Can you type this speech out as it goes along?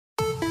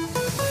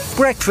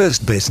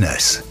Breakfast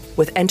Business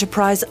with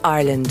Enterprise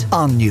Ireland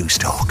on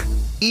Newstalk.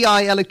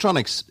 EI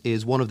Electronics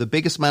is one of the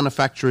biggest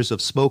manufacturers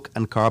of smoke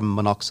and carbon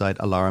monoxide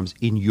alarms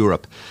in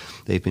Europe.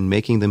 They've been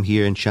making them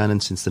here in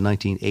Shannon since the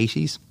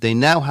 1980s. They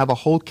now have a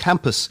whole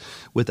campus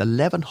with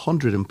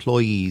 1,100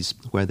 employees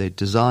where they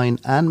design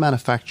and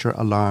manufacture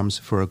alarms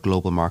for a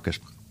global market.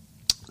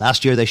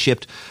 Last year they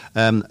shipped,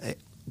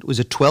 was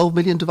it 12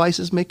 million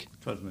devices, Mick?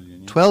 12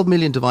 million, yeah. 12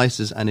 million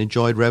devices and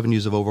enjoyed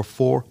revenues of over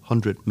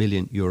 400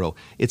 million euro.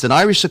 It's an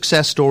Irish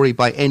success story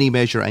by any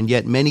measure, and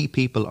yet many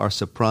people are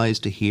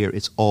surprised to hear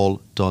it's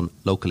all done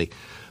locally.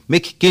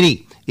 Mick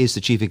Guinea is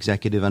the chief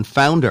executive and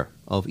founder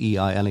of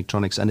EI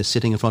Electronics and is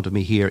sitting in front of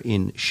me here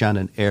in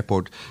Shannon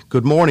Airport.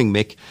 Good morning,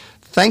 Mick.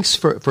 Thanks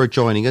for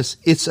joining us.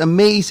 It's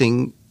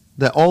amazing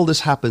that all this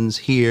happens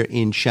here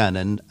in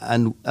Shannon,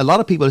 and a lot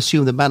of people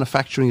assume that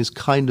manufacturing is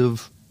kind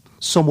of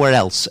somewhere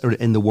else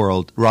in the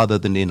world rather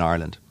than in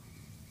Ireland.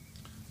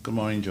 Good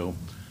morning, Joe.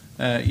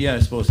 I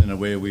suppose in a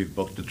way we've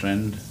bucked the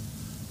trend.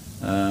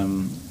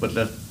 But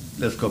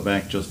let's go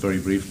back just very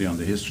briefly on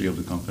the history of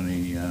the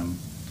company.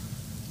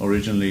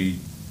 Originally,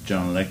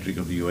 General Electric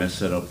of the US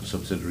set up a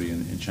subsidiary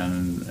in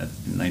Shannon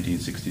in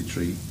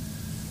 1963,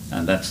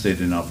 and that stayed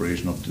in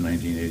operation up to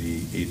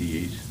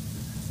 1988.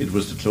 It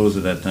was to close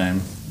at that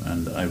time,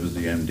 and I was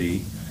the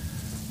MD.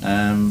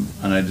 And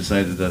I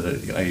decided that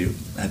I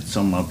had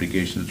some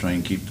obligation to try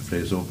and keep the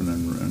place open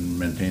and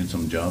maintain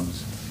some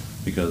jobs,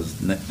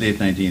 because late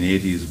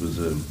 1980s was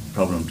a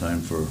problem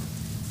time for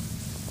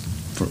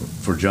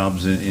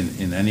jobs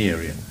in any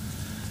area.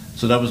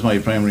 So that was my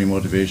primary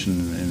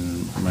motivation.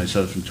 In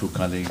myself and two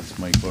colleagues,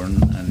 Mike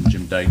Byrne and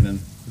Jim Dagnan,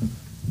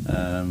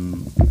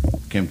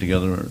 came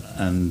together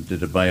and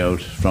did a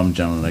buyout from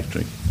General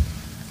Electric.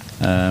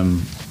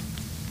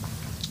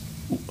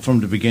 From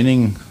the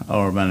beginning,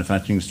 our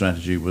manufacturing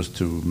strategy was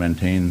to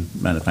maintain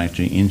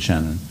manufacturing in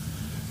Shannon,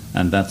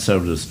 and that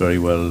served us very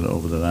well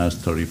over the last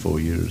 34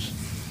 years.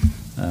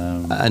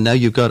 And now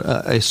you've got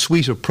a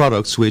suite of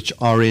products which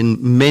are in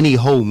many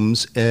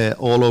homes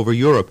all over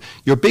Europe.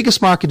 Your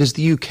biggest market is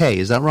the UK,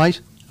 is that right?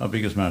 Our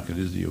biggest market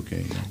is the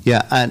UK.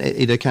 Yeah, and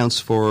it accounts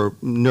for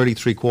nearly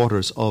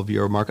 3/4 of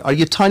your market. Are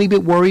you a tiny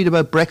bit worried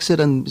about Brexit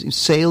and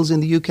sales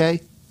in the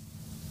UK?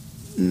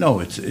 No,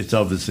 it's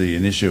obviously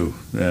an issue,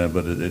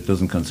 but it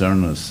doesn't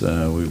concern us.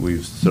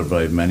 We've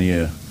survived many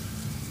a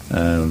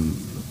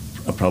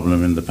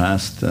problem in the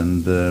past,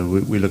 and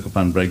we look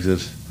upon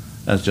Brexit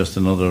as just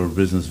another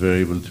business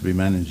variable to be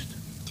managed.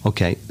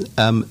 Okay.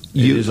 It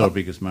is our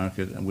biggest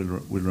market and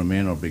will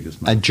remain our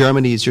biggest market. And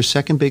Germany is your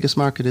second biggest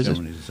market, is it?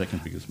 Germany is the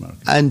second biggest market.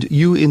 And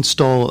you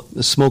install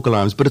smoke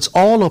alarms, but it's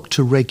all up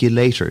to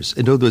regulators.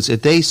 In other words,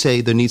 if they say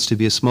there needs to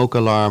be a smoke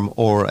alarm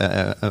or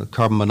a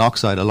carbon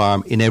monoxide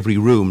alarm in every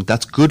room,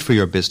 that's good for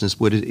your business.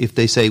 But if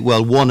they say,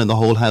 well, one in the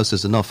whole house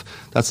is enough,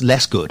 that's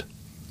less good.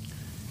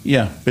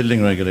 Yeah,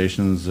 building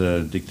regulations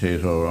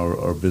dictate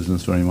our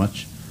business very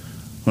much.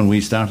 When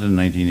we started in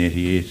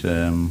 1988,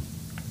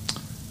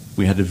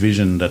 we had a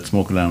vision that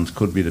smoke alarms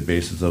could be the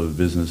basis of a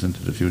business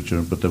into the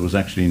future, but there was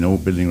actually no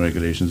building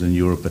regulations in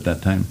Europe at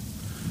that time.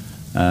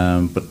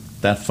 But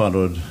that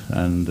followed,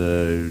 and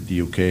the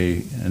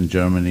UK and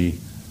Germany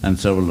and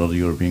several other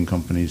European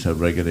companies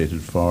have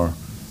regulated for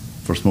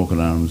smoke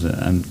alarms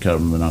and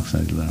carbon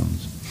monoxide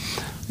alarms.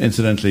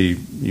 Incidentally,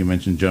 you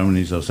mentioned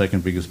Germany is our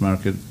second biggest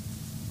market.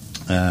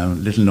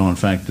 Little known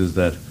fact is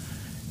that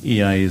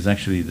EI is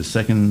actually the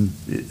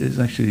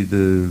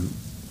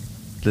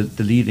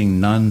leading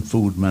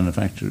non-food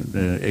manufacturer,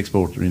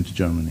 exporter into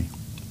Germany.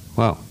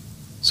 Wow.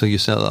 So you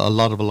sell a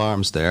lot of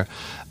alarms there.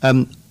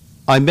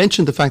 I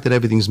mentioned the fact that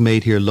everything's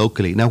made here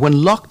locally. Now, when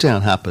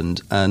lockdown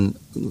happened and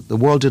the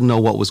world didn't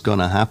know what was going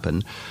to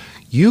happen,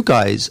 you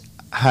guys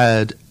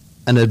had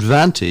an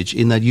advantage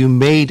in that you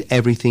made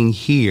everything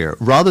here.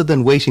 Rather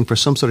than waiting for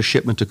some sort of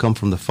shipment to come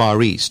from the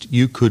Far East,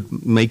 you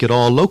could make it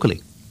all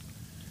locally.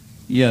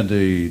 Yeah,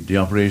 the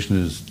operation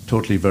is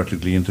totally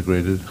vertically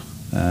integrated.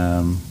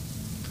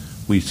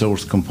 We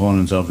source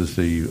components,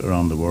 obviously,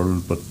 around the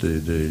world, but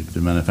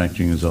the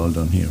manufacturing is all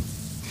done here.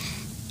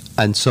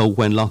 And so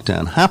when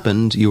lockdown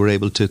happened, you were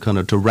able to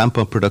to ramp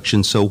up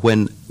production. So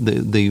when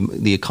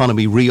the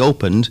economy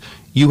reopened,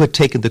 you had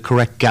taken the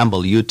correct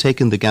gamble. You had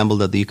taken the gamble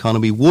that the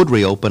economy would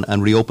reopen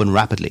and reopen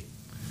rapidly.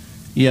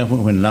 Yeah,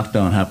 when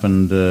lockdown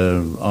happened,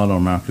 all our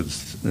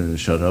markets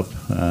shut up,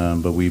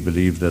 but we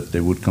believed that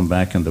they would come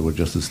back and they were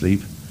just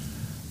asleep.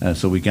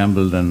 So we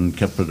gambled and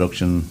kept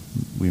production.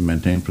 We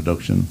maintained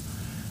production.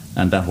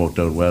 And that worked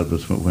out well,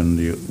 but when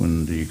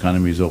the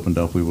economies opened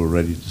up, we were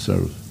ready to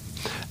serve.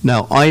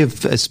 Now, I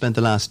have spent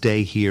the last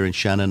day here in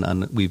Shannon,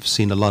 and we've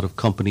seen a lot of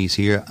companies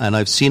here, and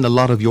I've seen a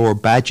lot of your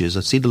badges.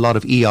 I've seen a lot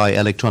of EI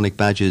Electronic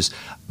badges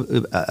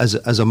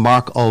as a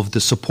mark of the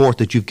support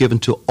that you've given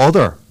to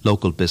other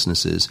local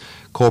businesses,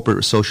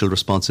 corporate social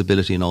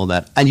responsibility and all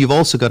that. And you've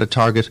also got a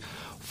target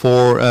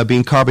for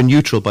being carbon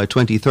neutral by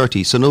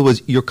 2030. So in other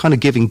words, you're kind of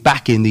giving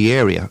back in the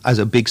area as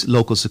a big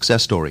local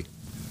success story.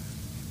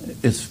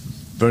 It's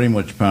very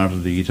much part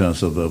of the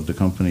ethos of the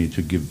company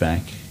to give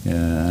back,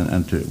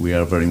 and we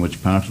are very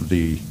much part of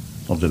the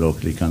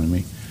local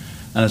economy.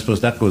 And I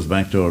suppose that goes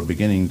back to our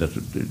beginning, that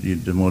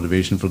the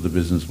motivation for the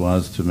business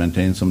was to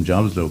maintain some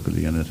jobs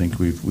locally, and I think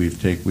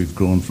we've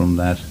grown from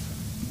that,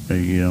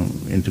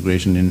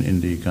 integration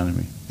in the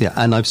economy. Yeah,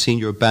 and I've seen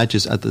your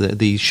badges at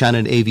the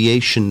Shannon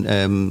Aviation,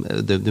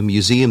 the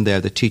museum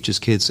there that teaches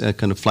kids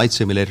kind of flight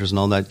simulators and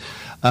all that.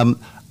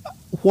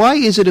 Why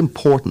is it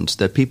important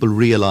that people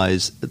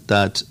realise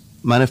that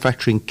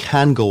manufacturing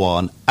can go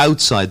on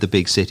outside the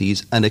big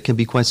cities and it can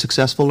be quite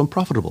successful and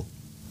profitable?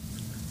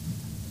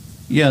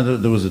 Yeah,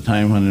 there was a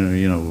time when,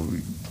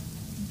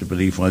 the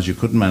belief was you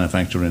couldn't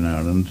manufacture in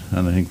Ireland,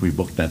 and I think we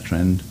bucked that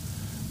trend.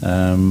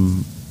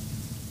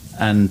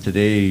 And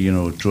today,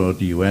 throughout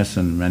the US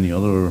and many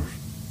other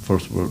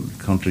first world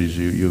countries,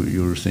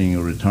 you're seeing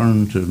a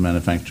return to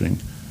manufacturing,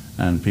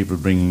 and people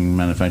bringing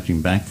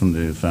manufacturing back from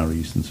the Far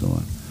East and so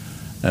on.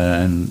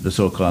 And the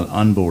so-called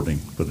onboarding,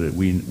 but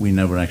we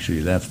never actually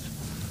left.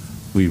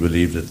 We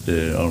believe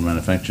that our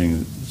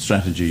manufacturing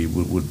strategy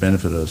would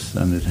benefit us,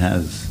 and it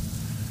has.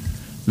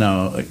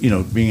 Now,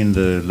 being in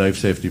the life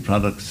safety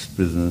products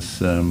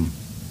business,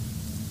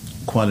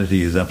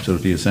 quality is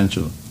absolutely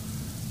essential.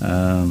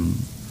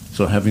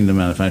 So having the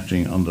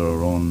manufacturing under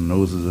our own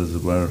noses, as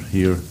it were,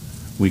 here,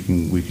 we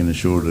can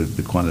assure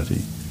the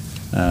quality.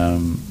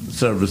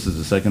 Service is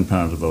the second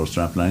part of our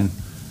strapline.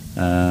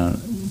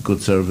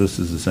 Good service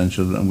is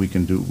essential, and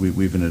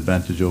we've an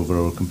advantage over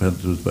our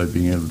competitors by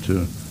being able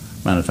to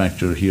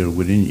manufacture here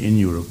in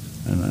Europe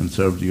and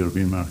serve the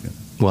European market.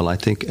 Well, I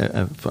think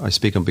I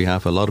speak on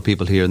behalf of a lot of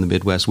people here in the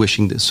Midwest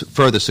wishing this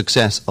further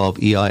success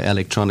of EI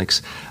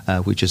Electronics,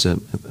 which is a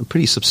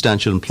pretty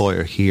substantial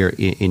employer here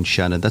in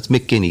Shannon. That's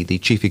Mick Guinea, the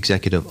Chief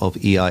Executive of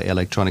EI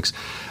Electronics.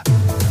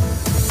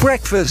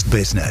 Breakfast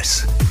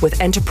Business with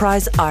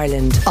Enterprise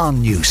Ireland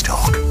on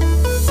Newstalk.